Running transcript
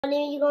When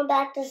are you going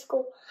back to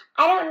school?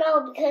 I don't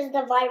know because of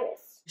the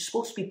virus. You're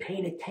supposed to be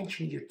paying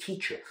attention to your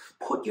teacher.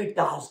 Put your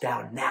dolls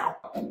down now.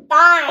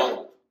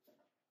 Fine.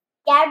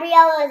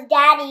 Gabriella's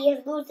daddy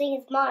is losing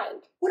his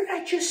mind. What did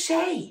I just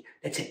say?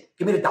 That's it.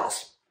 Give me the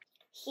dolls.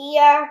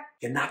 Here.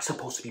 You're not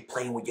supposed to be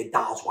playing with your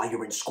dolls while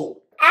you're in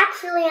school.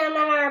 Actually, I'm in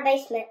our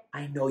basement.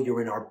 I know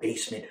you're in our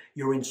basement.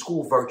 You're in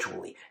school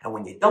virtually. And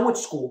when you're done with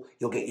school,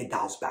 you'll get your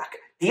dolls back.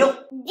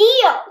 Deal?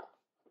 Deal!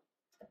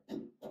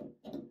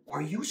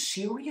 Are you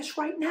serious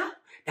right now?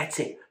 That's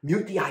it.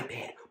 Mute the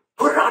iPad.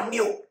 Put it on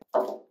mute.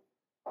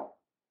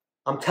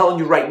 I'm telling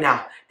you right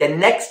now, the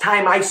next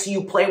time I see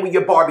you playing with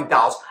your Barbie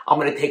dolls, I'm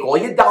going to take all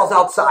your dolls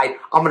outside,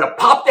 I'm going to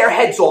pop their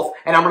heads off,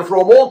 and I'm going to throw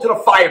them all into the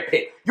fire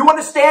pit. You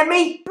understand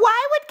me?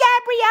 Why would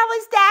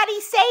Gabriella's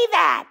daddy say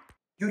that?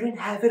 You didn't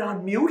have it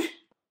on mute?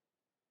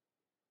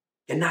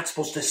 You're not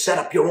supposed to set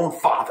up your own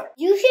father.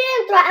 You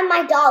shouldn't threaten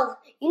my dolls.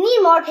 You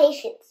need more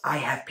patience. I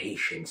have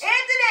patience.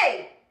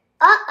 Anthony!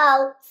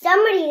 Uh-oh,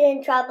 somebody's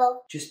in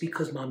trouble. Just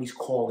because Mommy's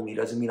calling me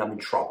doesn't mean I'm in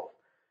trouble.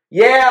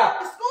 Yeah!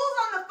 The school's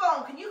on the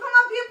phone. Can you come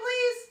up here,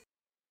 please?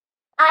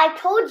 I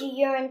told you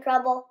you're in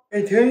trouble.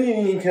 I told you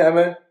you're in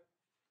trouble.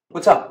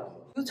 What's up?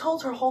 You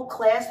told her whole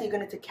class that you're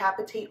going to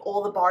decapitate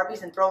all the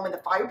Barbies and throw them in the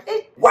fire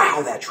pit?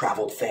 Wow, that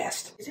traveled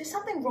fast. Is there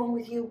something wrong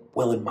with you?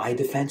 Well, in my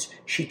defense,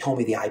 she told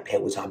me the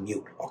iPad was on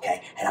mute,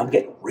 okay? And I'm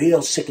getting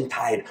real sick and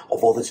tired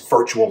of all this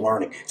virtual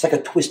learning. It's like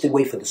a twisted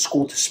way for the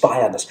school to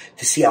spy on us,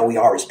 to see how we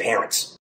are as parents.